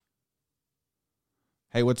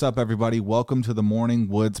Hey, what's up, everybody? Welcome to the Morning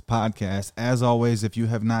Woods Podcast. As always, if you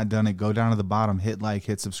have not done it, go down to the bottom, hit like,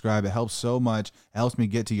 hit subscribe. It helps so much. It helps me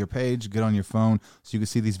get to your page, get on your phone, so you can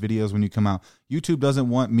see these videos when you come out. YouTube doesn't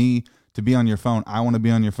want me to be on your phone. I want to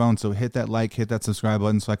be on your phone, so hit that like, hit that subscribe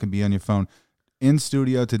button so I can be on your phone. In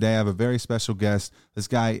studio today, I have a very special guest. This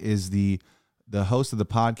guy is the host of the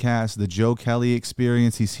podcast, The Joe Kelly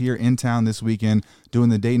Experience. He's here in town this weekend doing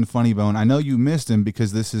the Dayton Funny Bone. I know you missed him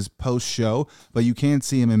because this is post-show, but you can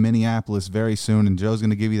see him in Minneapolis very soon, and Joe's going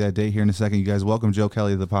to give you that date here in a second. You guys, welcome Joe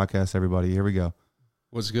Kelly to the podcast, everybody. Here we go.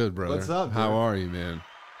 What's good, brother? What's up, How dude? are you, man?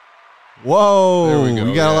 Whoa, There we go,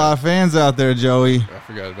 we got a lot of fans out there, Joey. I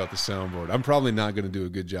forgot about the soundboard. I'm probably not going to do a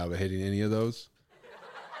good job of hitting any of those.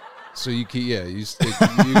 So you keep,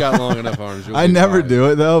 you got long enough arms. I never do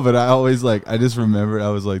it, though, but I always, I just remembered,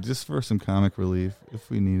 I was like, just for some comic relief, if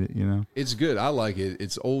we need it, you know? It's good. I like it.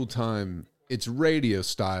 It's old time. It's radio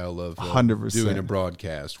style of 100%. doing a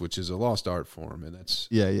broadcast, which is a lost art form, and that's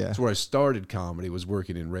where I started comedy, was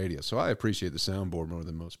working in radio. So I appreciate the soundboard more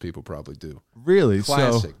than most people probably do. Really?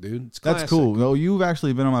 Classic, dude. It's classic. That's cool. No, you've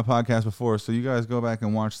actually been on my podcast before, so you guys go back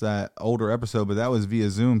and watch that older episode, but that was via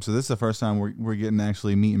Zoom, so this is the first time we're getting to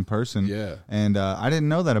actually meet in person. Yeah. And I didn't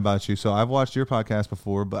know that about you, so I've watched your podcast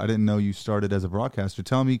before, but I didn't know you started as a broadcaster.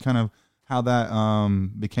 Tell me kind of how that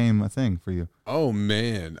became a thing for you. Oh,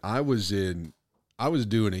 man. I was doing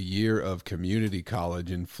a year of community college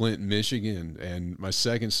in Flint, Michigan, and my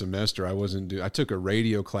second semester I took a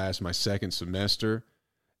radio class my second semester,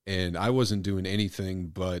 and I wasn't doing anything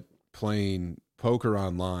but playing poker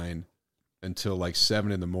online until like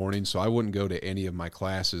 7 a.m. So I wouldn't go to any of my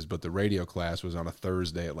classes, but the radio class was on a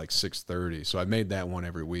Thursday at like 6:30. So I made that one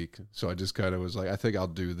every week. So I just kind of was like, I think I'll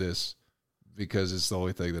do this because it's the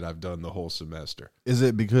only thing that I've done the whole semester. Is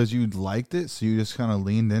it because you liked it, so you just kind of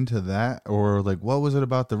leaned into that, or like what was it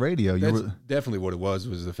about the radio? That's definitely what it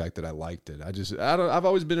was the fact that I liked it. I've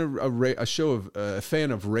always been a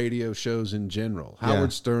fan of radio shows in general.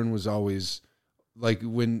 Howard Stern was always, like,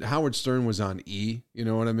 when Howard Stern was on E, you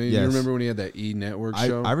know what I mean? Yes. You remember when he had that E network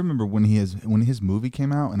show? I remember when his movie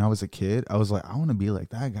came out and I was a kid, I was like, I want to be like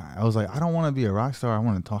that guy. I was like, I don't want to be a rock star. I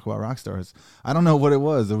want to talk about rock stars. I don't know what it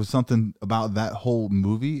was. There was something about that whole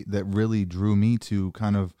movie that really drew me to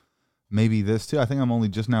kind of maybe this too. I think I'm only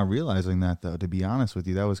just now realizing that, though, to be honest with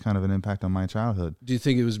you. That was kind of an impact on my childhood. Do you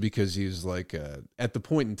think it was because he was like, at the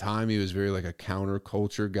point in time, he was very like a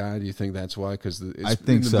counterculture guy? Do you think that's why? Because I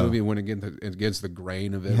think the movie went against the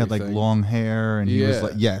grain of everything. He had like long hair and he was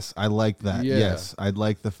like, yes, I like that. Yeah. Yes, I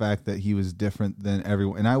like the fact that he was different than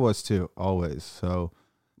everyone. And I was too, always. So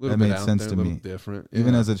that made sense to me. Different.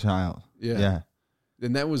 Even as a child. Yeah.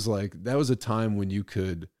 And that was a time when you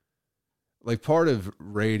could, like, part of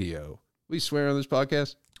radio. We swear on this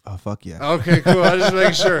podcast? Oh, fuck yeah. Okay, cool. I just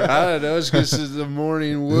make sure. I don't know. It's because this is the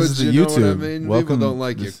Morning Woods. This is you YouTube. Know what I mean? Welcome, people don't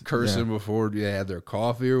like you cursing before you had their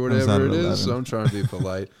coffee or whatever it is. So I'm trying to be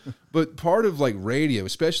polite. But part of like radio,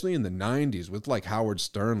 especially in the 90s with like Howard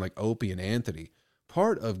Stern, like Opie and Anthony,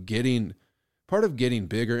 part of getting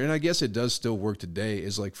bigger, and I guess it does still work today,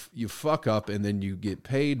 is like you fuck up and then you get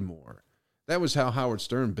paid more. That was how Howard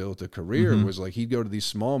Stern built a career. Was like he'd go to these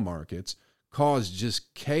small markets, cause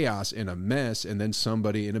just chaos and a mess, and then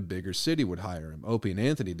somebody in a bigger city would hire him. Opie and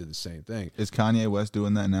Anthony did the same thing. Is Kanye West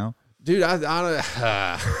doing that now? Dude, I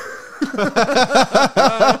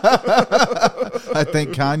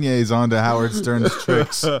think Kanye's on to Howard Stern's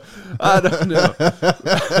tricks. I don't know.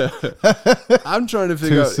 I'm trying to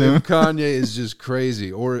figure out if Kanye is just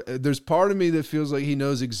crazy, or there's part of me that feels like he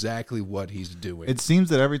knows exactly what he's doing. It seems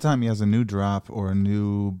that every time he has a new drop or a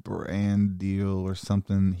new brand deal or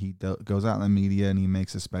something, he goes out in the media and he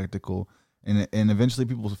makes a spectacle. And eventually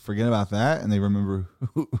people forget about that and they remember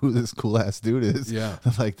who this cool ass dude is. Yeah.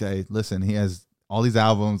 Like, hey, listen, he has all these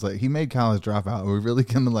albums. Like, he made College Dropout. We're really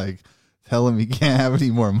gonna like tell him he can't have any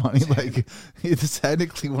more money. Like, it's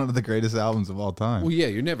technically one of the greatest albums of all time. Well, yeah,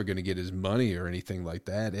 you're never going to get his money or anything like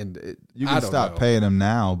that. And you can stop paying him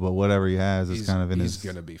now, but whatever he has is kind of in his. He's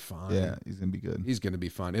going to be fine. Yeah, he's going to be good. He's going to be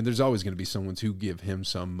fine. And there's always going to be someone to give him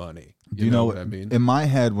some money. Do you know what I mean? In my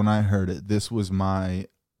head, when I heard it, this was my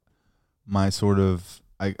sort of,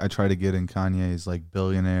 I try to get in Kanye's like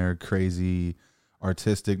billionaire, crazy,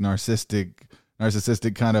 artistic, narcissistic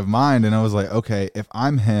kind of mind. And I was like, okay, if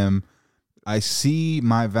I'm him, I see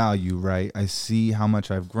my value, right? I see how much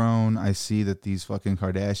I've grown. I see that these fucking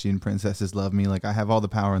Kardashian princesses love me. Like, I have all the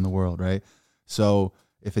power in the world, right? So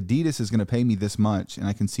if Adidas is going to pay me this much and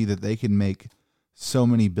I can see that they can make so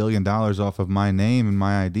many $1 billion off of my name and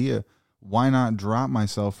my idea, why not drop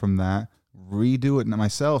myself from that, redo it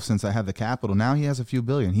myself since I have the capital. Now he has a few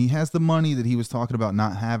billion. He has the money that he was talking about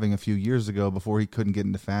not having a few years ago before he couldn't get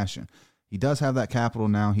into fashion. He does have that capital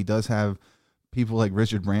now. He does have people like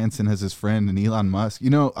Richard Branson as his friend and Elon Musk. You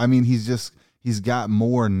know, I mean, he's got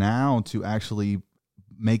more now to actually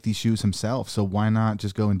make these shoes himself. So why not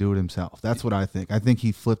just go and do it himself? That's what I think. I think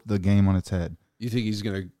he flipped the game on its head. You think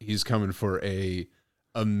he's coming for a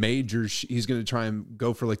major? He's going to try and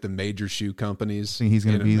go for like the major shoe companies. I think he's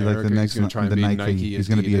going to be America. like the next He's gonna try and the be Nike. He's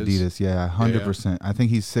going to be Adidas. Yeah, 100%. I think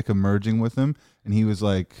he's sick of merging with them, and he was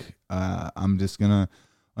like, "I'm just gonna."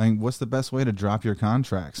 Like, what's the best way to drop your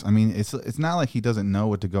contracts? I mean, it's not like he doesn't know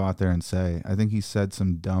what to go out there and say. I think he said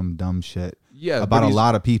some dumb shit about a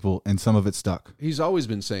lot of people, and some of it stuck. He's always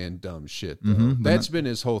been saying dumb shit, though. That's been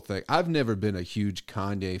his whole thing. I've never been a huge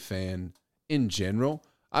Kanye fan in general.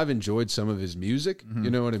 I've enjoyed some of his music. You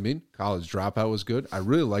know what I mean? College Dropout was good. I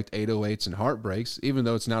really liked 808s and Heartbreaks, even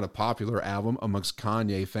though it's not a popular album amongst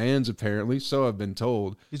Kanye fans, apparently. So I've been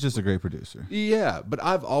told. He's just a great producer. Yeah, but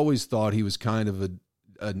I've always thought he was kind of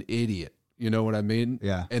an idiot. You know what I mean?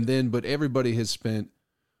 Yeah. And then, but everybody has spent,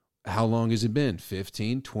 how long has it been?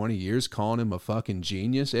 15, 20 years calling him a fucking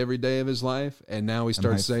genius every day of his life. And now he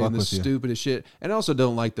starts saying the stupidest shit. And I also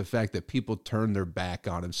don't like the fact that people turn their back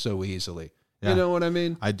on him so easily. Yeah. You know what I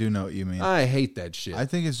mean? I do know what you mean. I hate that shit. I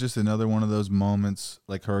think it's just another one of those moments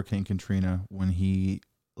like Hurricane Katrina when he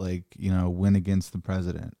went against the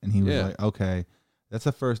president and he was like, okay,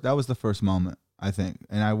 that was the first moment, I think.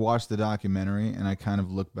 And I watched the documentary and I kind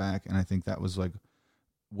of looked back and I think that was like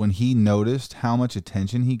when he noticed how much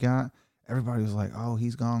attention he got, everybody was like, oh,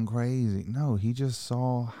 he's gone crazy. No, he just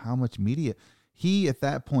saw how much media. He, at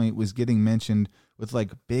that point, was getting mentioned with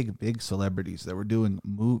like big celebrities that were doing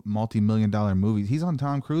multi-million-dollar movies. He's on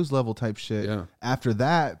Tom Cruise level type shit after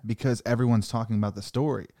that because everyone's talking about the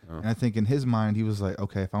story. Oh. And I think in his mind, he was like,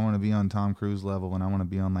 okay, if I want to be on Tom Cruise level and I want to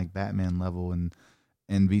be on like Batman level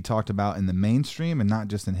and be talked about in the mainstream and not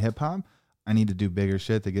just in hip hop, I need to do bigger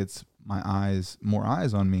shit that gets more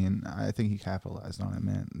eyes on me. And I think he capitalized on it,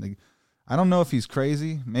 man. Like, I don't know if he's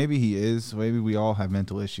crazy. Maybe he is. Maybe we all have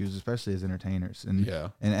mental issues, especially as entertainers. And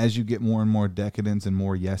as you get more and more decadence and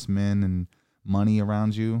more yes men and money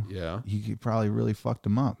around you, he probably really fucked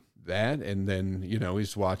him up. That, and then,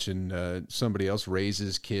 he's watching somebody else raise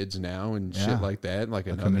his kids now and shit like that, like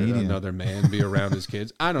another man be around his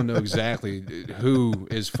kids. I don't know exactly who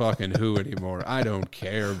is fucking who anymore. I don't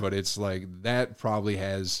care, but it's like that probably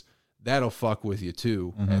that'll fuck with you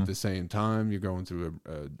too at the same time. You're going through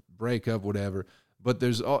a breakup, whatever. But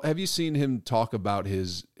have you seen him talk about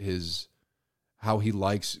his how he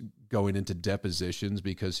likes going into depositions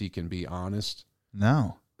because he can be honest?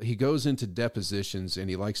 No. He goes into depositions and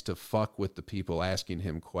he likes to fuck with the people asking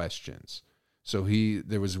him questions. So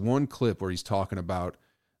there was one clip where he's talking about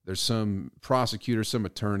there's some prosecutor, some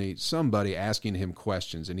attorney, somebody asking him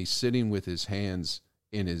questions, and he's sitting with his hands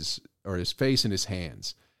his face in his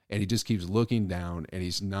hands, and he just keeps looking down and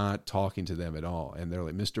he's not talking to them at all. And they're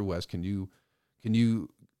like, Mr. West, can you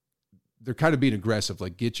they're kind of being aggressive,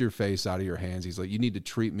 like, get your face out of your hands. He's like, you need to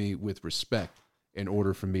treat me with respect in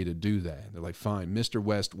order for me to do that. And they're like, fine, Mr.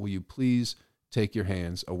 West, will you please take your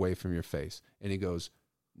hands away from your face? And he goes,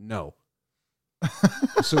 no.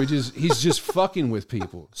 So he's just fucking with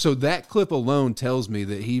people. So that clip alone tells me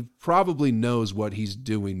that he probably knows what he's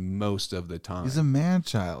doing most of the time. He's a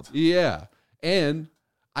man-child. Yeah. And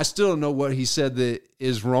I still don't know what he said that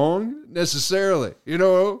is wrong necessarily. We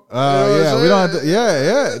don't have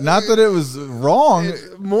to, not that it was wrong.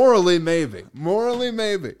 Morally, maybe.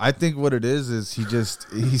 I think what it is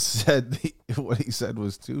he said what he said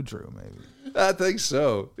was too true, maybe. I think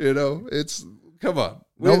so. It's, come on.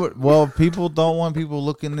 Well, people don't want people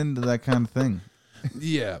looking into that kind of thing.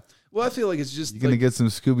 Yeah. Well, I feel like it's just... You're going to get some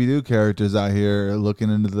Scooby-Doo characters out here looking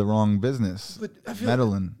into the wrong business. But I feel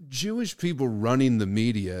meddling. Like Jewish people running the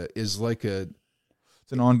media is like it's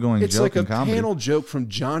an ongoing joke in comedy. It's like a panel joke from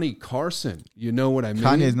Johnny Carson. You know what I mean?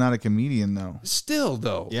 Kanye's not a comedian, though. Still,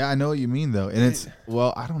 though. Yeah, I know what you mean, though. And it's...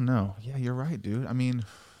 Well, I don't know. Yeah, you're right, dude. I mean...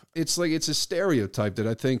 It's like it's a stereotype that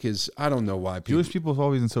I think is... I don't know why people... Jewish people have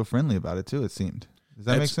always been so friendly about it, too, it seemed. Does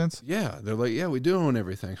that make sense? Yeah, they're like, yeah, we do own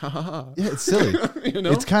everything. Ha ha ha. Yeah, it's silly.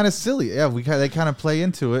 It's kind of silly. Yeah, they kind of play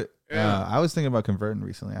into it. Yeah. I was thinking about converting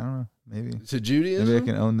recently. I don't know, maybe to Judaism. Maybe I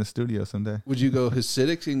can own the studio someday. Would you go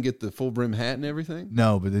Hasidic and get the full brim hat and everything?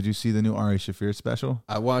 No, but did you see the new Ari Shaffir special?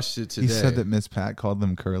 I watched it today. He said that Miss Pat called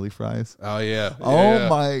them curly fries. Oh yeah. Oh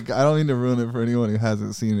my God! I don't mean to ruin it for anyone who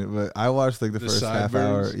hasn't seen it, but I watched like the first half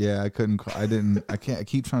hour. Yeah, I couldn't. I didn't. I can't. I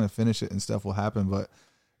keep trying to finish it and stuff will happen, but.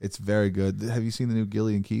 It's very good. Have you seen the new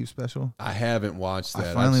Gillian Keefe special? I haven't watched that.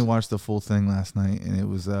 I finally watched the full thing last night, and it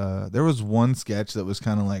was there was one sketch that was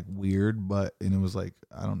kind of like weird, and it was like,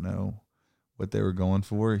 I don't know what they were going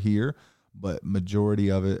for here, but majority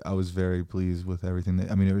of it, I was very pleased with everything.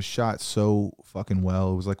 I mean, it was shot so fucking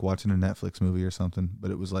well. It was like watching a Netflix movie or something, but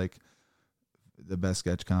it was like the best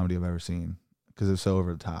sketch comedy I've ever seen because it was so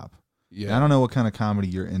over the top. Yeah, and I don't know what kind of comedy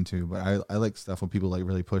you're into, but I like stuff when people like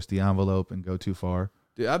really push the envelope and go too far.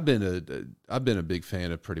 Dude, I've been a big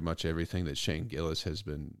fan of pretty much everything that Shane Gillis has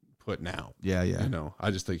been putting out. Yeah. You know,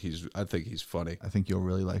 I think he's funny. I think you'll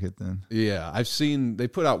really like it then. Yeah, I've seen they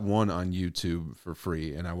put out one on YouTube for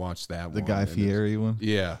free, and I watched that one. The Guy Fieri one.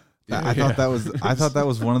 Yeah. I thought that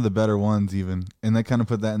was one of the better ones even, and they kind of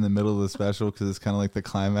put that in the middle of the special because it's kind of like the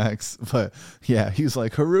climax. But yeah, he's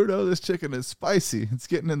like, Haruto, this chicken is spicy. It's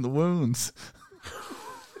getting in the wounds.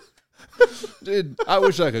 Dude, I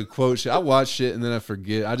wish I could quote shit. I watched it and then I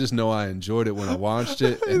forget. I just know I enjoyed it when I watched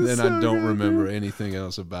it, and then I don't remember anything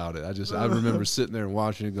else about it. I remember sitting there and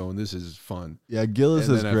watching it, going, "This is fun." Yeah, Gillis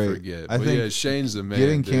is great. I forget. But think Shane's the man.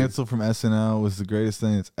 Getting canceled from SNL was the greatest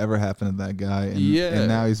thing that's ever happened to that guy. And, and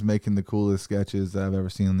now he's making the coolest sketches that I've ever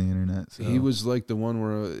seen on the internet. So. He was like the one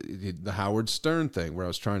where the Howard Stern thing, where I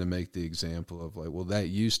was trying to make the example of like, well, that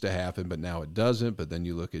used to happen, but now it doesn't. But then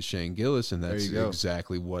you look at Shane Gillis, and that's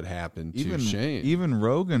exactly what happened to Shane. Even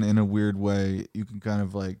Rogan, in a weird way, you can kind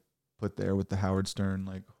of like put there with the Howard Stern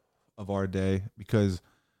like of our day, because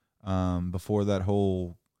before that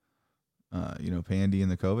whole Pandy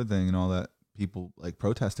and the COVID thing and all that, people like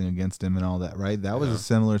protesting against him and all that, right? That was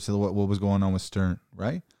similar to what was going on with Stern,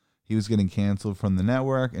 right? He was getting canceled from the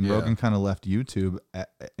network, and Rogan kind of left YouTube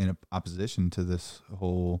in opposition to this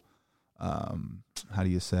whole how do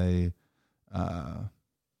you say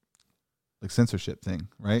like censorship thing,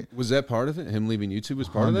 right? Was that part of it? Him leaving YouTube was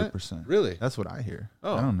part 100%. Of that? Really? That's what I hear.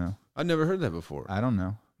 Oh, I don't know. I never heard that before. I don't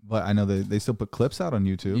know. But I know they still put clips out on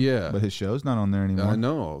YouTube. Yeah. But his show's not on there anymore. I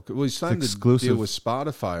know. Well, he's signed to deal with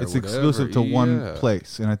Spotify or It's whatever. exclusive to one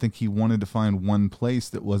place. And I think he wanted to find one place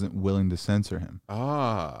that wasn't willing to censor him.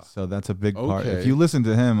 Ah. So that's a big part. If you listen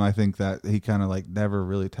to him, I think that he kind of like never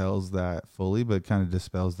really tells that fully, but kind of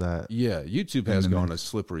dispels that. Yeah. YouTube has gone a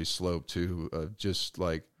slippery slope too, just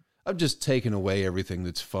like, I've just taken away everything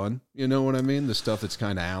that's fun. You know what I mean? The stuff that's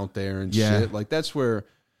kind of out there and shit. Like that's where...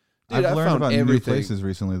 Dude, I've learned about new places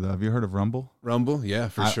recently, though. Have you heard of Rumble? Rumble, yeah,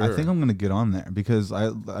 for sure. I think I'm going to get on there because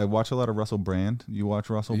I watch a lot of Russell Brand. You watch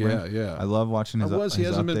Russell Brand? Yeah. I love watching his updates. He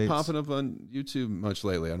hasn't been popping up on YouTube much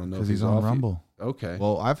lately. I don't know if he's on Rumble. Okay.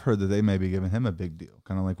 Well, I've heard that they may be giving him a big deal,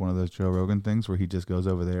 kind of like one of those Joe Rogan things where he just goes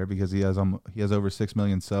over there because he has over 6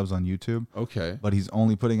 million subs on YouTube. Okay. But he's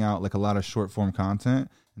only putting out like a lot of short form content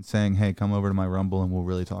and saying, "Hey, come over to my Rumble and we'll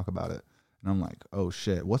really talk about it." And I'm like, oh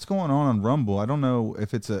shit, what's going on Rumble? I don't know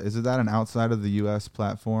if is it that an outside of the U.S.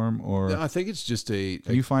 platform or? No, I think it's just can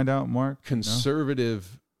you find out, Mark?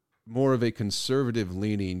 Conservative, more of a conservative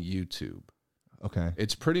leaning YouTube. Okay,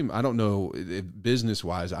 it's pretty. I don't know business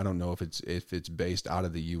wise. I don't know if it's based out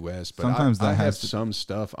of the U.S. But sometimes I have some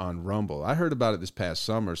stuff on Rumble. I heard about it this past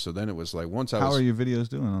summer. So then it was like How are your videos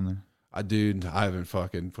doing on there? I haven't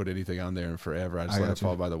fucking put anything on there in forever. I just let it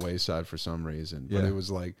fall by the wayside for some reason. But it was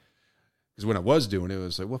like. Because when I was doing it, it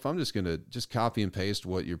was like, well, if I'm just going to just copy and paste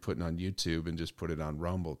what you're putting on YouTube and just put it on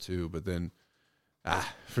Rumble too. But then,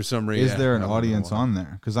 for some reason. Is there an audience on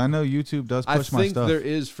there? Because I know YouTube does push my stuff. I think there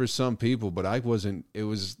is for some people, but I wasn't. It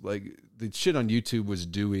was like the shit on YouTube was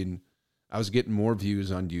doing. I was getting more views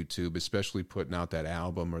on YouTube, especially putting out that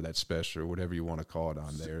album or that special or whatever you want to call it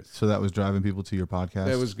on there. So that was driving people to your podcast?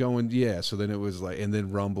 That was going, yeah. So then it was like, and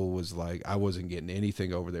then Rumble was like, I wasn't getting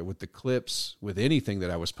anything over there with the clips, with anything that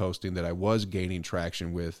I was posting that I was gaining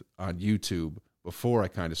traction with on YouTube before I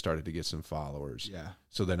kind of started to get some followers. Yeah.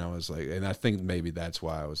 So then I was like, and I think maybe that's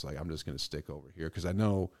why I was like, I'm just going to stick over here. Because I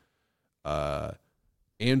know,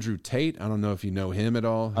 Andrew Tate, I don't know if you know him at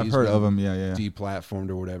all. I've heard of him, yeah.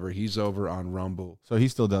 Deplatformed or whatever. He's over on Rumble. So he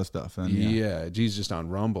still does stuff. Then, yeah, he's just on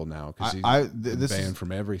Rumble now because he's banned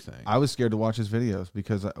from everything. I was scared to watch his videos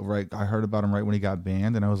because I heard about him right when he got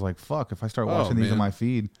banned, and I was like, fuck, if I start watching these on my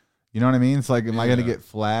feed, you know what I mean? It's like, am I going to get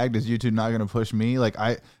flagged? Is YouTube not going to push me? Like,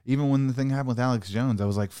 even when the thing happened with Alex Jones, I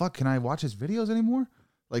was like, fuck, can I watch his videos anymore?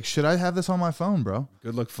 Like, should I have this on my phone, bro?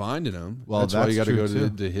 Good luck finding him. Well, that's why you got to go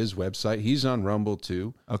to his website. He's on Rumble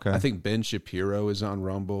too. Okay. I think Ben Shapiro is on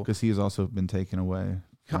Rumble because he has also been taken away.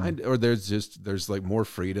 Or there's like more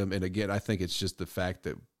freedom. And again, I think it's just the fact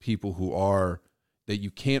that people that you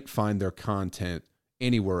can't find their content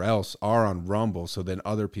anywhere else are on Rumble. So then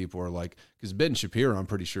other people are like, because Ben Shapiro, I'm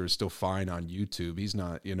pretty sure, is still fine on YouTube. He's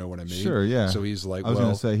not, you know what I mean? Sure, yeah. So he's like, I was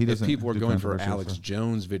gonna say, he if doesn't people are do going for controversial Alex stuff.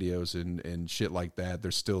 Jones videos and shit like that,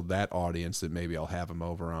 there's still that audience that maybe I'll have him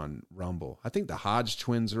over on Rumble. I think the Hodge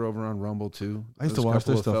twins are over on Rumble too. I used to Those watch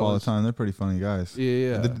their couple of stuff all the fellas. time. They're pretty funny guys.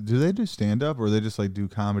 Yeah. Do they do stand up, or they just like do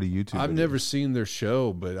comedy YouTube? I've videos? never seen their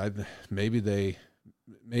show, but maybe they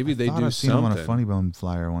I do thought I've seen something. them on a Funny Bone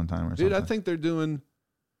flyer one time or something. Dude, I think they're doing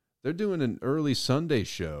an early Sunday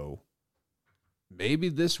show. Maybe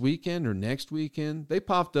this weekend or next weekend. They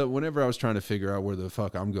popped up whenever I was trying to figure out where the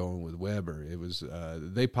fuck I'm going with Weber. It was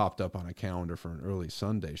they popped up on a calendar for an early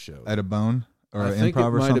Sunday show. At a Bone or I an think improv it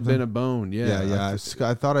or might something. have been a Bone. Yeah, yeah.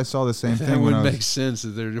 I thought I saw the same that thing when would I was. make sense that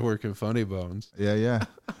they're working Funny Bones. Yeah.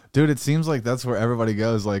 Dude, it seems like that's where everybody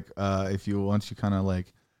goes. Like, if you once you kind of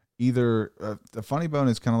like either the Funny Bone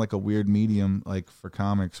is kind of like a weird medium, like for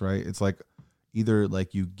comics, right? It's like either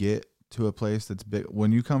like you get to a place that's big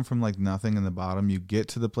when you come from like nothing in the bottom, you get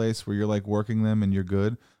to the place where you're like working them and you're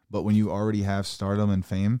good. But when you already have stardom and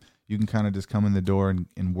fame, you can kind of just come in the door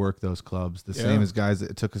and work those clubs. The same as guys that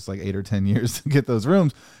it took us like 8 or 10 years to get those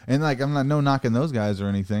rooms. And like, I'm not knocking those guys or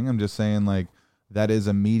anything. I'm just saying like that is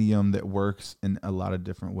a medium that works in a lot of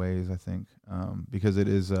different ways, I think, because it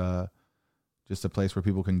is just a place where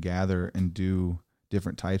people can gather and do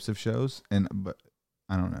different types of shows. But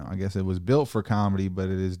I don't know. I guess it was built for comedy, but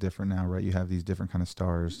it is different now, right? You have these different kind of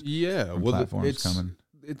stars. Yeah, from well, platforms coming.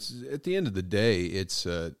 It's at the end of the day, it's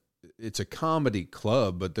a comedy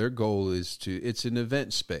club, but their goal is it's an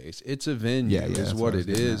event space. It's a venue, Yeah, is that's what what I was it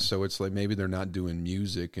getting is. at. So it's like maybe they're not doing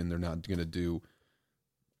music and they're not going to do,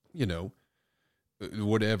 you know,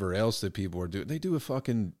 whatever else that people are doing. They do a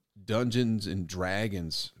fucking Dungeons and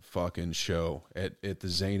Dragons fucking show at the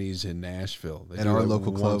Zanies in Nashville. They At do our it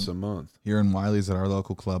local once club. a month. Here in Wiley's at our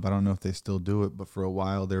local club. I don't know if they still do it, but for a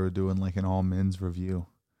while they were doing like an all men's review,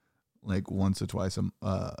 like once or twice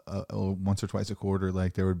a quarter.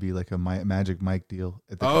 Like there would be like a Magic Mike deal.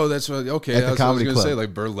 At the Oh, that's what. Okay, at the that's what I was comedy going to say, club.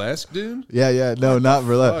 like burlesque, dude. Yeah. No, not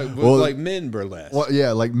burlesque. Well, like men burlesque. Well,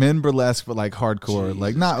 yeah, like men burlesque, but like hardcore,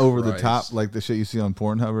 like not Jesus over the Christ. top, like the shit you see on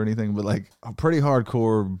Pornhub or anything, but like a pretty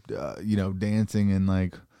hardcore, dancing and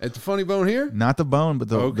like At the Funny Bone here? not the Bone, but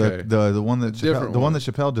the Okay. the one that Different Chappelle, the one one. that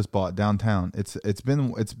Chappelle just bought downtown. It's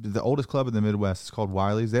the oldest club in the Midwest. It's called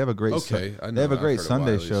Wiley's. They have a great Okay, I know. they have a I've great heard of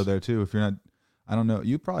Sunday Wiley's. show there too. If you're not, I don't know,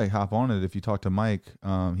 you probably hop on it if you talk to Mike.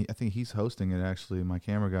 I think he's hosting it actually. My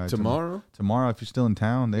camera guy Tomorrow? Tomorrow, if you're still in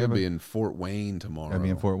town, they They'll have be in Fort Wayne tomorrow. That'd be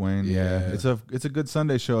in Fort Wayne. Yeah. It's a good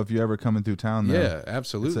Sunday show if you're ever coming through town. Though. Yeah,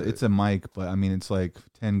 absolutely. It's a mic, but I mean, it's like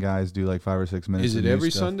 10 guys do like 5 or 6 minutes. Is of it new every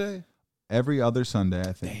stuff. Sunday? Every other Sunday,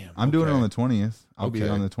 I think. Damn, I'm doing it okay. on the 20th. I'll be Okay.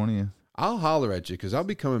 on the 20th. I'll holler at you because I'll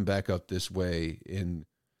be coming back up this way in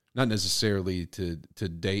not necessarily to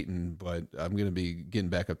Dayton, but I'm going to be getting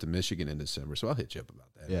back up to Michigan in December. So I'll hit you up about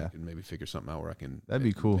that. Yeah. And maybe figure something out where I can That'd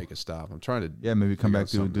be cool. make a stop. I'm trying to. Yeah, maybe come Figure back out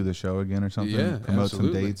to something. do the show again or something. Yeah, Promote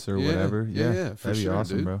absolutely. some dates or Yeah, whatever. yeah, Yeah, for that'd be sure,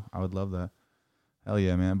 awesome, dude. bro. I would love that. Hell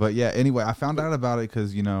yeah, man. But yeah, anyway, I found out about it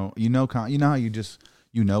because you know how you just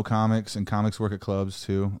comics and comics work at clubs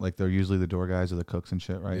too. Like they're usually the door guys or the cooks and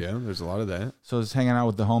shit, right? Yeah, there's a lot of that. So I was hanging out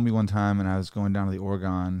with the homie one time, and I was going down to the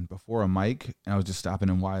Oregon before a mic, and I was just stopping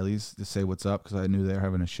in Wiley's to say what's up because I knew they were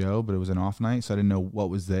having a show, but it was an off night, so I didn't know what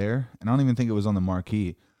was there, and I don't even think it was on the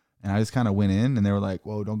marquee. And I just kind of went in, and they were like,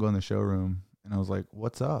 "Whoa, don't go in the showroom." And I was like,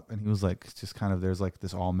 "What's up?" And he was like, "It's just kind of there's like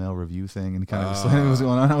this all male review thing," and he kind of explained what was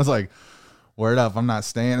going on. I was like, "Word up, I'm not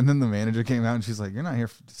staying." And then the manager came out and she's like, "You're not here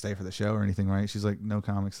to stay for the show or anything, right?" She's like, "No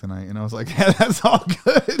comics tonight." And I was like, "Yeah, that's all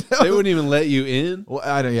good." They wouldn't even let you in. Well,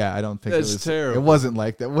 I don't think That's it was terrible. It wasn't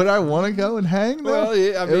like that. Would I want to go and hang? Though? Well,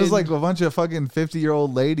 yeah, I it was mean- like a bunch of fucking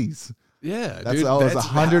 50-year-old ladies. Yeah, That's dude, all. It's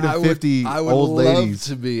 150 I would old love ladies.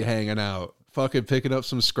 to be hanging out, fucking picking up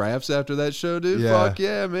some scraps after that show, dude. Yeah. Fuck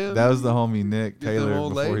yeah, man. That was the homie Nick Get them Taylor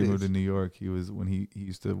old before he ladies. moved to New York. He was when he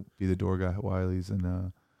used to be the door guy at Wiley's,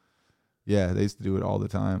 and yeah, they used to do it all the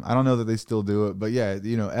time. I don't know that they still do it, but yeah,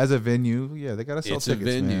 as a venue, yeah, they gotta sell It's a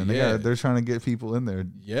tickets, venue, man. yeah. They're trying to get people in there,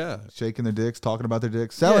 Yeah, shaking their dicks, talking about their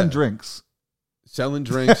dicks, selling Yeah. drinks. selling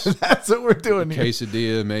drinks, That's what we're doing here.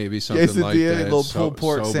 quesadilla, maybe something like Quesadilla, that. little pulled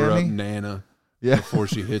pork sober up Sammy. Nana Yeah, before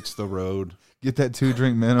she hits the road. get that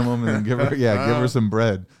 2-drink minimum, and then give her some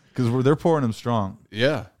bread because they're pouring them strong.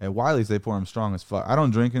 Yeah, At Wiley's, they pour them strong as fuck. I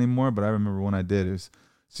don't drink anymore, but I remember when I did. It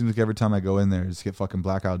seems like every time I go in there, I just get fucking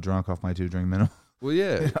blackout drunk off my 2-drink minimum. well,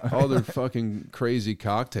 yeah, all their fucking crazy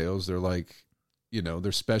cocktails. They're like,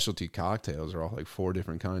 their specialty cocktails are all like 4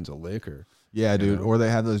 different kinds of liquor. Yeah, dude. know? Or they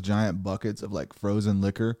have those giant buckets of like frozen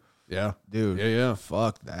liquor. Yeah, Dude, yeah.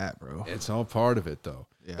 fuck that, bro. It's all part of it, though.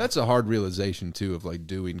 Yeah. That's a hard realization too of like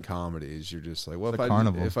doing comedies. You're just like, well,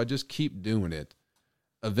 if I just keep doing it,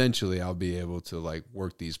 eventually I'll be able to like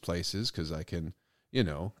work these places because I can,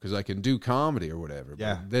 because I can do comedy or whatever.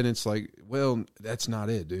 Yeah. But then it's like, well, that's not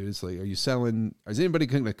it, dude. It's like, is anybody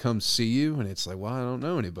going to come see you? And it's like, well, I don't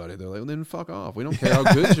know anybody. They're like, well, then fuck off. We don't care how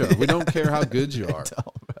good you are. We don't care how good you are.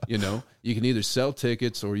 You can either sell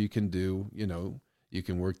tickets or you can do, you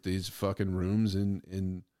can work these fucking rooms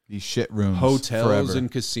in these shit rooms, hotels forever.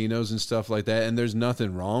 and casinos and stuff like that. And there's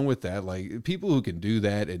nothing wrong with that. Like people who can do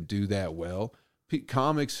that and do that well,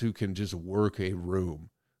 comics who can just work a room,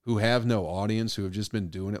 who have no audience, who have just been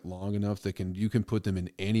doing it long enough that you can put them in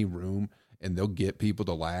any room and they'll get people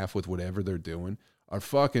to laugh with whatever they're doing, are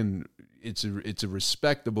fucking, it's a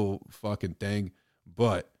respectable fucking thing,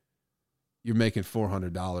 but you're making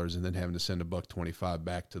 $400 and then having to send $125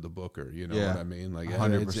 back to the booker. You know what I mean? Like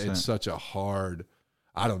 100%. It's such a hard,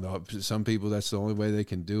 I don't know. Some people, that's the only way they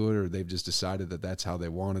can do it, or they've just decided that that's how they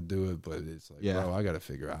want to do it. But it's like, bro, I got to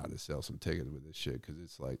figure out how to sell some tickets with this shit. Cause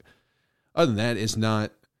it's like, other than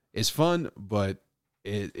that, it's fun, but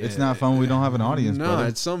it's not fun. We don't have an audience. No, brother.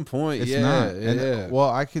 At some point, it's yeah, not. yeah. Well,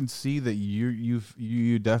 I can see that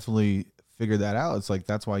you definitely figured that out. It's like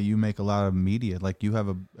that's why you make a lot of media. Like you have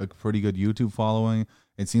a pretty good YouTube following.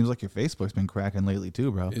 It seems like your Facebook's been cracking lately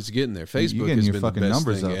too, bro. It's getting there. Facebook has been your the best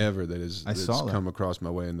numbers thing up. ever that's saw that. come across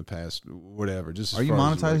my way in the past. Whatever. Just are you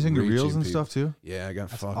monetizing your reels and stuff too? Yeah, I got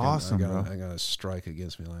That's fucking awesome, bro. bro. I got a strike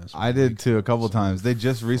against me last week. I did too a couple of times. They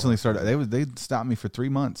just recently started. They stopped me for 3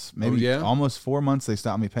 months, maybe almost 4 months. They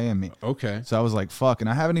stopped me paying me. Okay. So I was like, fuck. And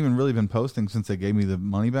I haven't even really been posting since they gave me the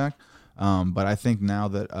money back. But I think now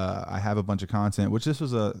that I have a bunch of content, which this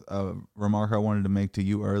was a remark I wanted to make to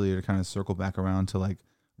you earlier to kind of circle back around to like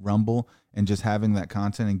Rumble and just having that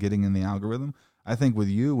content and getting in the algorithm. I think with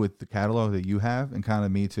you, with the catalog that you have, and kind of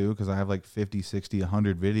me too, because I have like 50, 60,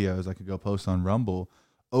 100 videos I could go post on Rumble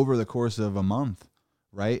over the course of a month,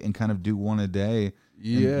 right? And kind of do one a day.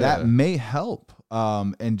 Yeah. And that may help.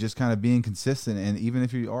 And just kind of being consistent. And even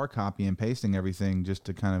if you are copy and pasting everything just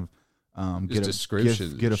to kind of get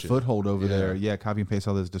a foothold over there. Yeah, copy and paste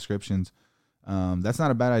all those descriptions. That's not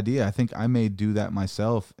a bad idea. I think I may do that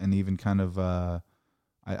myself and even kind of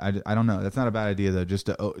I don't know. That's not a bad idea though. Just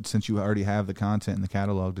to, since you already have the content in the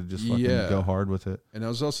catalog, to just fucking go hard with it. And I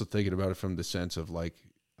was also thinking about it from the sense of like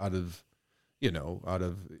out of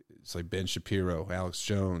it's like Ben Shapiro, Alex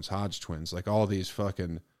Jones, Hodge Twins, like all these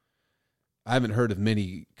fucking. I haven't heard of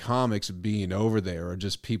many comics being over there or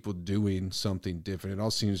just people doing something different. It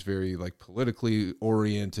all seems very like politically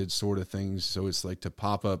oriented sort of things. So it's like to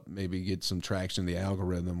pop up, maybe get some traction in the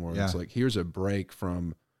algorithm, or it's like, here's a break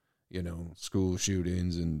from, school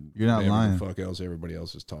shootings and you're not lying. The fuck else everybody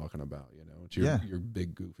else is talking about, It's your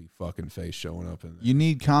big goofy fucking face showing up in there. You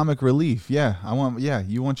need comic relief. Yeah.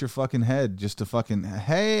 You want your fucking head just to fucking,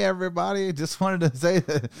 hey everybody, just wanted to say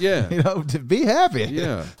that, to be happy.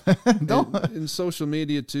 Yeah. In social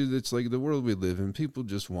media too, it's like the world we live in, people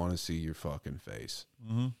just want to see your fucking face.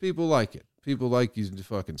 Mm-hmm. People like it. People like you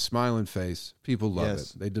fucking smiling face. People love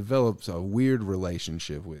it. They develop a weird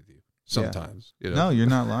relationship with you. Sometimes, No, you're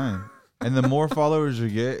not lying. And the more followers you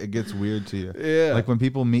get, it gets weird to you. Yeah. Like when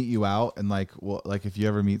people meet you out and like if you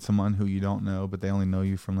ever meet someone who you don't know, but they only know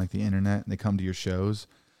you from like the internet and they come to your shows,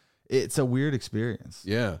 it's a weird experience.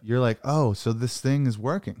 Yeah. You're like, oh, so this thing is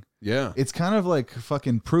working. Yeah. It's kind of like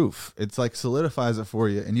fucking proof. It's like solidifies it for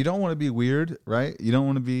you. And you don't want to be weird, right? You don't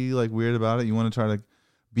want to be like weird about it. You want to try to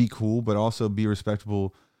be cool, but also be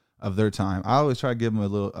respectful of their time. I always try to give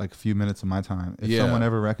them a few minutes of my time. If someone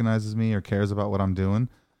ever recognizes me or cares about what I'm doing,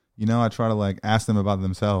 I try to like ask them about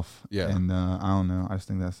themselves. Yeah. And I don't know. I just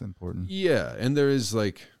think that's important. Yeah. And there is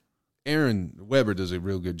like Aaron Weber does a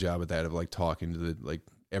real good job at that, of like talking to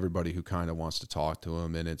everybody who kind of wants to talk to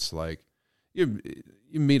him. And it's like, you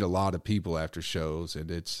meet a lot of people after shows,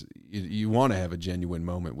 and it's you want to have a genuine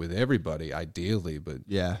moment with everybody, ideally, but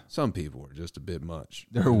some people are just a bit much.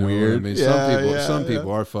 They're weird. I mean, some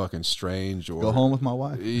people are fucking strange. Or go home with my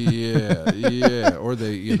wife. Yeah, or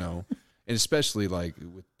they, and especially like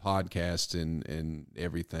with podcasts and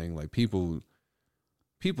everything, like people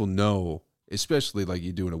know. Especially like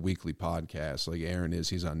you doing a weekly podcast, like Aaron is,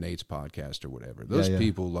 he's on Nate's podcast or whatever. Those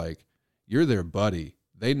people, like, you're their buddy.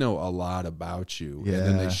 They know a lot about you, and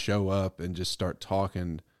then they show up and just start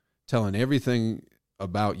talking, telling everything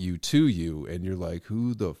about you to you, and you're like,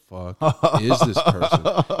 who the fuck is this person?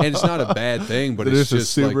 And it's not a bad thing, but it's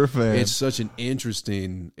just super fan. It's such an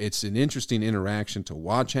interesting interaction to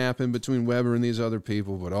watch happen between Weber and these other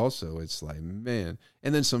people, but also it's like, man.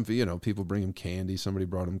 And then some, people bring him candy. Somebody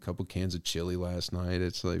brought him a couple cans of chili last night.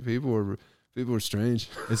 It's like people People are strange.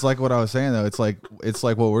 It's like what I was saying though. It's like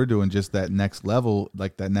what we're doing, just that next level,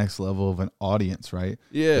 like that next level of an audience, right?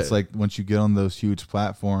 Yeah. It's like once you get on those huge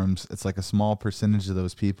platforms, it's like a small percentage of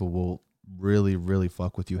those people will really, really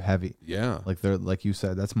fuck with you heavy. Yeah. Like they're like you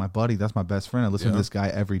said, that's my buddy, that's my best friend. I listen to this guy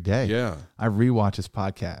every day. Yeah. I rewatch his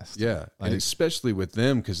podcast. Yeah. Like, and especially with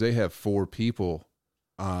them, because they have 4 people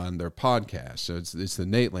on their podcast. So it's the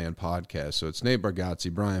Nate Land podcast. So it's Nate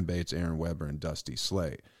Bargatze, Brian Bates, Aaron Weber, and Dusty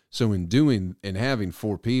Slay. So in having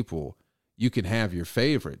 4 people, you can have your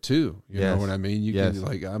favorite too. You know what I mean? You can,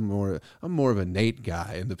 like, I'm more of a Nate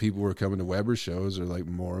guy, and the people who are coming to Weber shows are like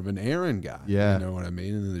more of an Aaron guy. Yeah. You know what I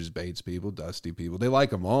mean? And then there's Bates people, Dusty people. They like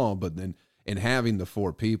them all, but then in having the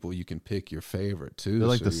 4 people, you can pick your favorite too. They're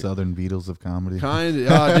like the Southern Beatles of comedy. Kind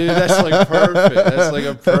of. Oh, dude, that's like perfect. That's like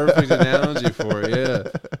a perfect analogy for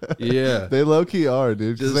it. Yeah. Yeah. They low key are,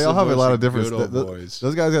 dude. 'Cause they all have a lot of different boys.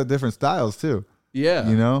 Those guys got different styles too. Yeah.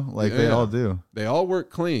 You know, like they all do. They all work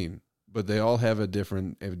clean, but they all have a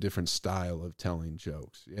different style of telling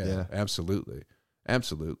jokes. Yeah. Absolutely.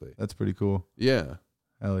 Absolutely. That's pretty cool. Yeah.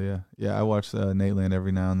 Hell yeah. Yeah, I watch Nate Land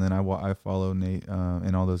every now and then. I follow Nate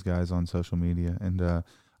and all those guys on social media. And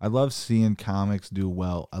I love seeing comics do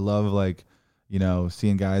well. I love, like, you know,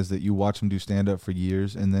 seeing guys that you watch them do stand-up for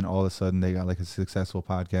years, and then all of a sudden they got, like, a successful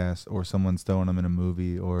podcast, or someone's throwing them in a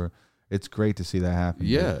movie, or it's great to see that happen.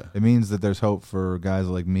 Yeah. Dude. It means that there's hope for guys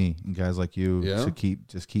like me and guys like you to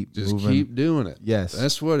keep moving. Keep doing it. Yes.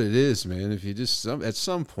 That's what it is, man. If you just at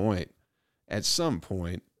some point,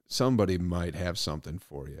 somebody might have something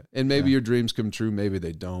for you. And maybe your dreams come true, maybe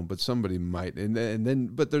they don't, but somebody might. And then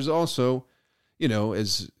but there's also, you know,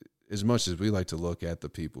 as much as we like to look at the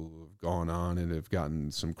people who have gone on and have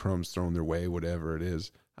gotten some crumbs thrown their way, whatever it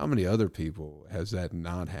is, how many other people has that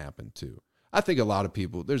not happened to? I think there's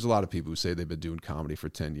a lot of people who say they've been doing comedy for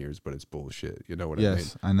 10 years, but it's bullshit. You know what I mean?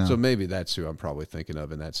 Yes, I know. So maybe that's who I'm probably thinking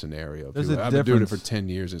of in that scenario. There's I've been doing it for 10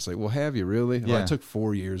 years. And it's like, well, have you really? Yeah. Well, I took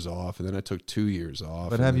 4 years off, and then I took 2 years off.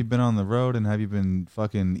 But have you been on the road, and have you been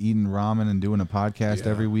fucking eating ramen and doing a podcast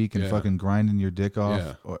every week and fucking grinding your dick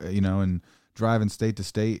off, or, you know, and driving state to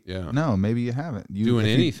state? Yeah. No, maybe you haven't. Doing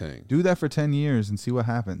anything. Do that for 10 years and see what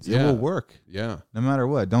happens. It will work. Yeah. No matter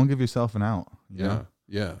what. Don't give yourself an out. You know?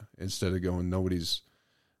 Yeah. Instead of going, nobody's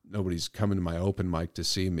coming to my open mic to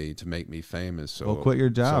see me, to make me famous. So quit your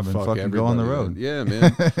job and fucking everybody. go on the road. Yeah,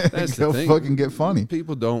 man. That's go the thing. Fucking get funny.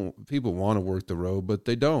 People want to work the road, but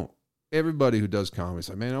they don't. Everybody who does comedy is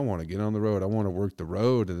like, man, I want to get on the road. I want to work the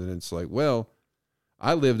road. And then it's like, well,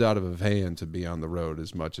 I lived out of a van to be on the road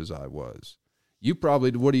as much as I was. You probably,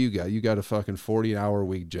 what do you got? You got a fucking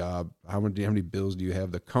 40-hour-a-week job. How many bills do you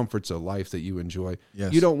have? The comforts of life that you enjoy.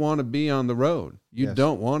 Yes. You don't want to be on the road. You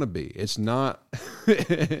don't want to be. It's not.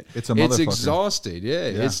 It's exhausting. Yeah,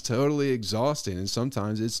 it's totally exhausting. And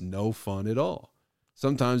sometimes it's no fun at all.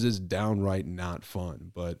 Sometimes it's downright not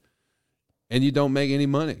fun. And you don't make any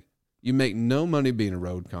money. You make no money being a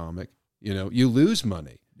road comic. You know, you lose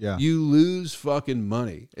money. Yeah. You lose fucking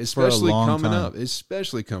money, especially coming time. up.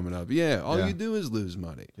 Especially coming up. Yeah. All you do is lose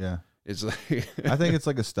money. Yeah. It's like I think it's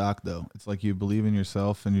like a stock though. It's like you believe in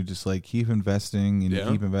yourself and you just like keep investing and you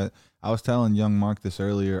keep invest. I was telling young Mark this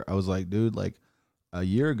earlier. I was like, dude, like a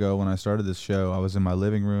year ago when I started this show, I was in my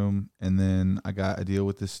living room, and then I got a deal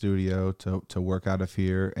with this studio to work out of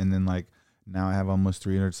here, and then like now I have almost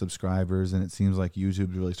 300 subscribers, and it seems like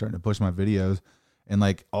YouTube's really starting to push my videos. And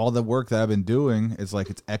like all the work that I've been doing, it's like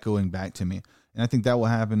it's echoing back to me. And I think that will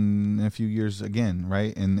happen in a few years again,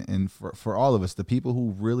 right? And for all of us, the people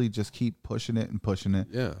who really just keep pushing it,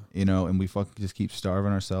 you know, and we fucking just keep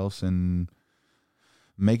starving ourselves and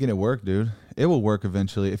making it work, dude. It will work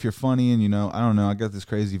eventually. If you're funny and, you know, I don't know, I got this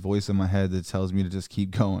crazy voice in my head that tells me to just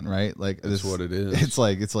keep going, right? Like that's what it is. It's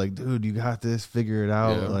like, dude, you got this, figure it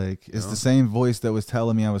out. Yeah. Like it's the same voice that was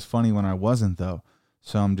telling me I was funny when I wasn't though.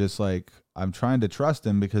 So I'm just like, I'm trying to trust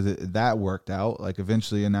him because that worked out like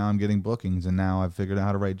eventually, and now I'm getting bookings, and now I've figured out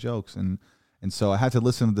how to write jokes, and so I had to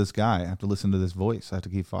listen to this guy. I have to listen to this voice. I have to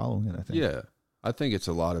keep following it, I think. Yeah. I think it's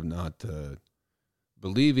a lot of not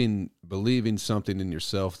believing something in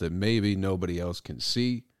yourself that maybe nobody else can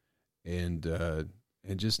see, and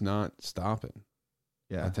just not stopping.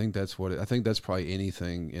 Yeah. I think that's probably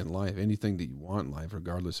anything in life, anything that you want in life,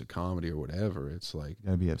 regardless of comedy or whatever. It's like, you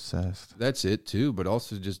gotta be obsessed. That's it too, but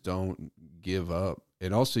also just don't give up.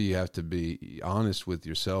 And also you have to be honest with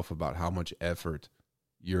yourself about how much effort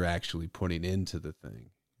you're actually putting into the thing.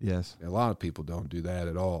 Yes. A lot of people don't do that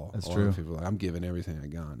at all. That's a lot true. Of people are like, I'm giving everything I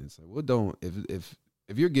got. And it's like, well, don't, if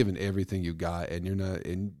you're giving everything you got and you're not,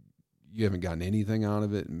 and you haven't gotten anything out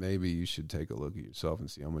of it, maybe you should take a look at yourself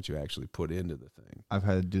and see how much you actually put into the thing. I've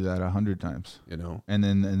had to do that 100 times, you know, and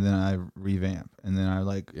then I revamp, and then I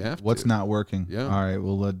like, what's not working? Yeah. All right,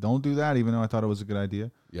 well, don't do that, even though I thought it was a good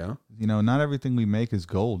idea. Yeah. You know, not everything we make is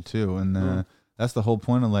gold too. And that's the whole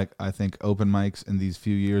point of, like, I think open mics in these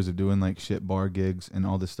few years of doing like shit bar gigs and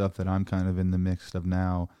all the stuff that I'm kind of in the mix of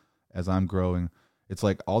now as I'm growing. It's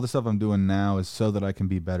like all the stuff I'm doing now is so that I can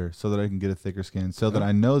be better, so that I can get a thicker skin, so that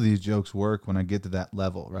I know these jokes work when I get to that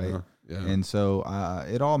level, right? Yeah. And so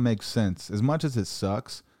it all makes sense. As much as it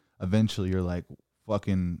sucks, eventually you're like,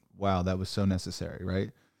 fucking, wow, that was so necessary,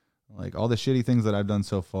 right? Like all the shitty things that I've done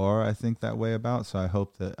so far, I think that way about. So I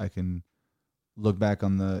hope that I can look back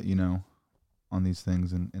on the, you know, on these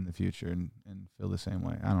things in the future and feel the same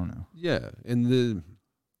way. I don't know. Yeah. And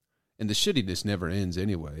the shittiness never ends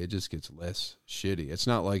anyway. It just gets less shitty. It's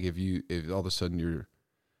not like if all of a sudden you're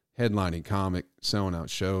headlining comic, selling out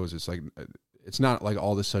shows, it's like, it's not like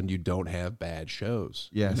all of a sudden you don't have bad shows.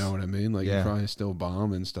 Yes. You know what I mean? Like you probably still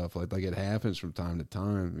bomb and stuff like it happens from time to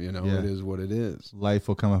time. You know, it is what it is. Life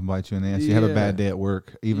will come up and bite you in the ass. You have a bad day at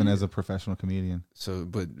work, even as a professional comedian. So,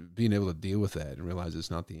 but being able to deal with that and realize it's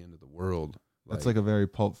not the end of the world. That's like a very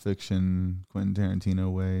Pulp Fiction, Quentin Tarantino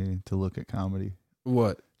way to look at comedy.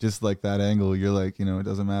 What? Just like that angle. You're like, you know, it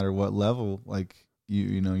doesn't matter what level, like,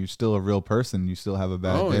 you know, you're still a real person. You still have a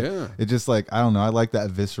bad day. Yeah. It's just like, I don't know. I like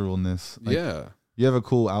that visceralness. Like, yeah. You have a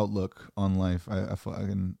cool outlook on life.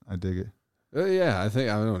 I dig it. Yeah, I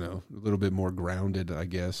don't know, a little bit more grounded, I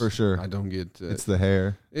guess. For sure. I don't get... it's the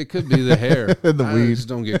hair. It could be the hair. The I weed. just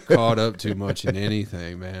don't get caught up too much in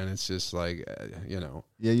anything, man. It's just like, you know.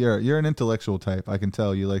 Yeah, you're an intellectual type. I can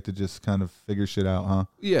tell you like to just kind of figure shit out, huh?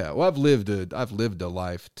 Yeah, well, I've lived a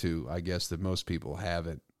life too, I guess, that most people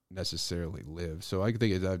haven't necessarily lived. So I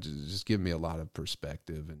think it's just given me a lot of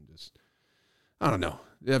perspective and just, I don't know.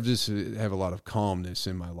 I've just have a lot of calmness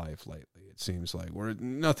in my life lately. It seems like where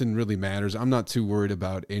nothing really matters. I'm not too worried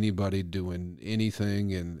about anybody doing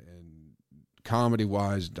anything, and comedy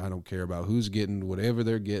wise, I don't care about who's getting whatever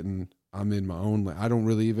they're getting. I'm in my own. I don't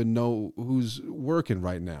really even know who's working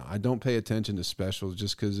right now. I don't pay attention to specials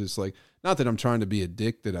just because it's like, not that I'm trying to be a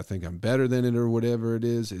dick that I think I'm better than it or whatever it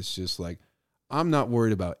is. It's just like, I'm not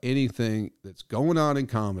worried about anything that's going on in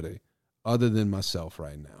comedy other than myself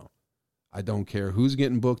right now. I don't care who's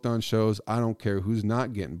getting booked on shows. I don't care who's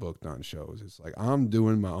not getting booked on shows. It's like, I'm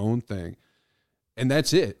doing my own thing. And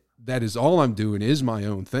that's it. That is all I'm doing is my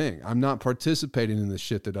own thing. I'm not participating in the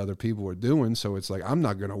shit that other people are doing. So it's like, I'm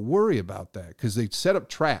not going to worry about that, because they set up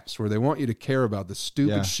traps where they want you to care about the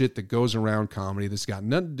stupid shit that goes around comedy that's got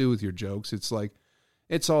nothing to do with your jokes. It's like,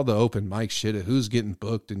 it's all the open mic shit of who's getting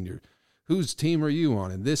booked and whose team are you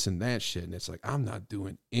on and this and that shit. And it's like, I'm not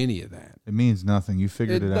doing any of that. It means nothing. You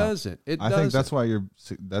figured it out. It doesn't. I think that's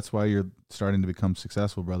why you're starting to become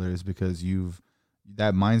successful, brother, is because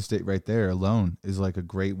that mind state right there alone is like a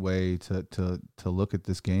great way to look at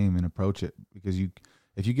this game and approach it. Because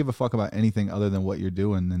if you give a fuck about anything other than what you're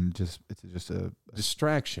doing, then it's just a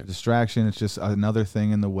distraction. It's just another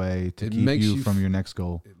thing in the way to keep you from your next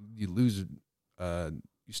goal. You lose,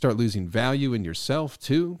 you start losing value in yourself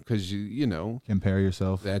too, because you know, compare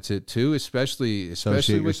yourself. That's it too, especially with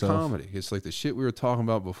yourself. Comedy. It's like the shit we were talking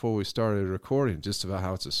about before we started recording, just about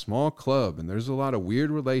how it's a small club and there's a lot of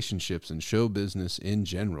weird relationships in show business in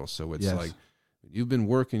general. So it's like, you've been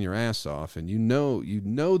working your ass off, and you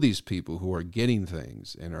know these people who are getting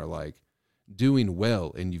things and are like doing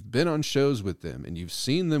well, and you've been on shows with them and you've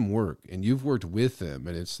seen them work and you've worked with them,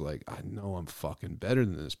 and it's like, I know I'm fucking better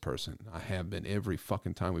than this person. I have been every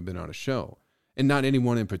fucking time we've been on a show. And not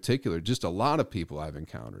anyone in particular, just a lot of people I've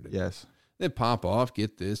encountered. Yes. They pop off,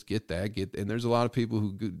 get this, get that, and there's a lot of people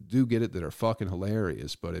who do get it that are fucking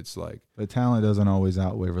hilarious, but it's like... But talent doesn't always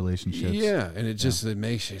outweigh relationships. Yeah, and it just it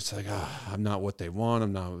makes you, it's like, I'm not what they want,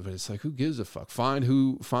 I'm not, but it's like, who gives a fuck? Find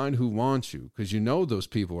who wants you, because you know those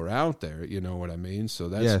people are out there, you know what I mean? So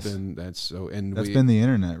that's been the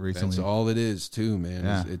internet recently. That's all it is too, man.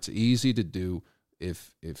 Yeah. It's easy to do.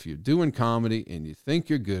 If you're doing comedy and you think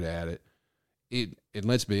you're good at it, and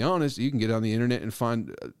let's be honest, you can get on the internet and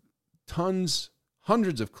find...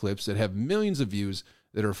 hundreds of clips that have millions of views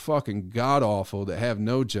that are fucking god awful, that have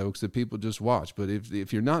no jokes, that people just watch. But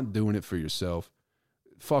if you're not doing it for yourself,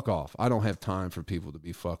 fuck off. I don't have time for people to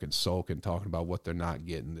be fucking sulking, talking about what they're not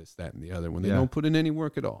getting, this, that, and the other, when they don't put in any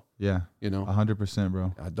work at all. Yeah. You know? 100%,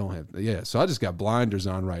 bro. I don't have, so I just got blinders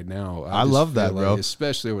on right now. I love that, bro.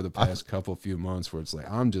 Especially over the past few months, where it's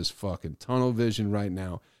like, I'm just fucking tunnel vision right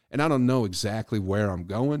now. And I don't know exactly where I'm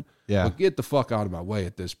going, Yeah. But get the fuck out of my way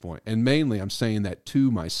at this point. And mainly I'm saying that to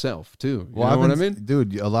myself too. You Well, know what I mean?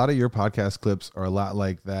 Dude, a lot of your podcast clips are a lot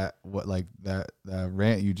like that. What like that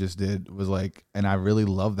rant you just did was like, and I really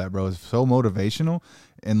love that, bro. It's so motivational,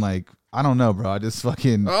 and like, I don't know, bro. I just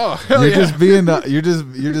fucking you're just being you're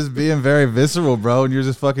just being very visceral, bro, and you're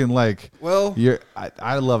just fucking like, well,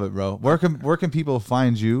 I love it, bro. Where can people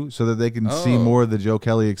find you so that they can see more of the Joe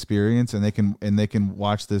Kelly experience, and they can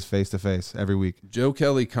watch this face to face every week?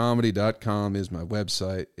 JoeKellyComedy.com is my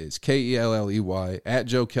website. It's KELLEY at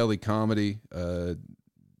Joe Kelly Comedy.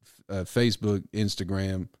 Facebook,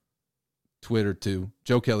 Instagram, Twitter too.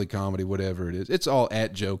 Joe Kelly Comedy, whatever it is. It's all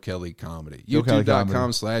at Joe Kelly Comedy.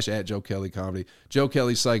 YouTube.com/at Joe Kelly Comedy. Joe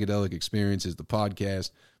Kelly Psychedelic Experience is the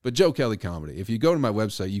podcast. But Joe Kelly Comedy. If you go to my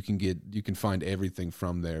website, you can find everything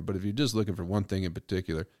from there. But if you're just looking for one thing in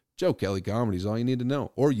particular, Joe Kelly Comedy is all you need to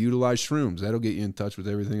know. Or Utilize Shrooms. That'll get you in touch with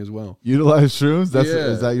everything as well. Utilize Shrooms?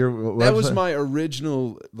 Is that your website? That was my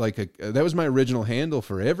original that was my original handle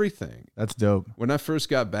for everything. That's dope. When I first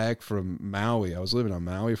got back from Maui, I was living on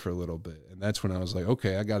Maui for a little bit. And that's when I was like,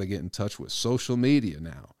 okay, I got to get in touch with social media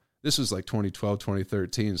now. This was like 2012,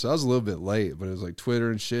 2013. So I was a little bit late, but it was like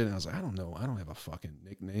Twitter and shit. And I was like, I don't know. I don't have a fucking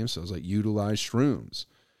nickname. So I was like, Utilize Shrooms.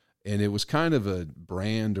 And it was kind of a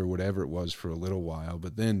brand or whatever it was for a little while.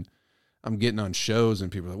 But then I'm getting on shows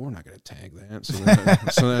and people are like, we're not going to tag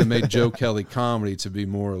that. So then I made Joe Kelly Comedy to be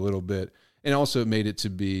more a little bit. And also it made it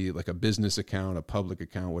to be like a business account, a public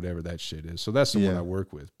account, whatever that shit is. So that's the one I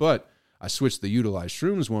work with. But I switched the Utilize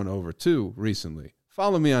Shrooms one over too recently.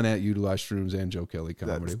 Follow me on at Utilize Shrooms and Joe Kelly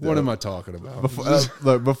Comedy. What am I talking about?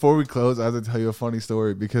 Before we close, I have to tell you a funny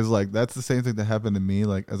story because like that's the same thing that happened to me.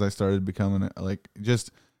 Like as I started becoming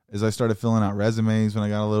as I started filling out resumes when I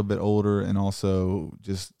got a little bit older, and also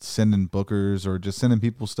just sending bookers or just sending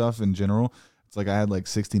people stuff in general. It's like I had like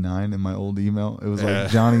 69 in my old email. It was like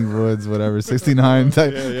Johnny Woods, whatever, 69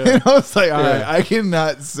 type. And I was like, all right, I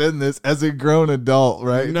cannot send this as a grown adult,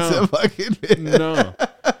 right? No. No.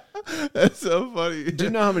 That's so funny. Do you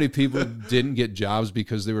know how many people didn't get jobs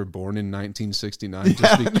because they were born in 1969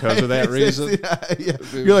 just because of that reason? Yeah.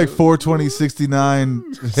 You're like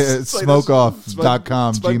 42069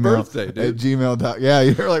 smokeoff.com Gmail birthday, dude. At gmail. Yeah,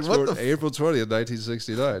 you're like, what the April 20th,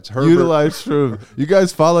 1969. It's Herbert. Utilize Shrooms. You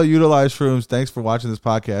guys follow Utilize Shrooms. Thanks for watching this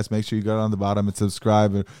podcast. Make sure you go down the bottom and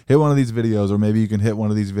subscribe and hit one of these videos, or maybe you can hit one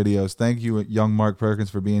of these videos. Thank you, young Mark Perkins,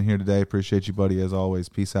 for being here today. Appreciate you, buddy, as always.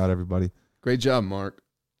 Peace out, everybody. Great job, Mark.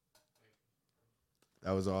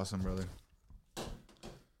 That was awesome, brother.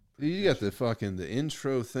 You got the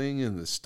intro thing and the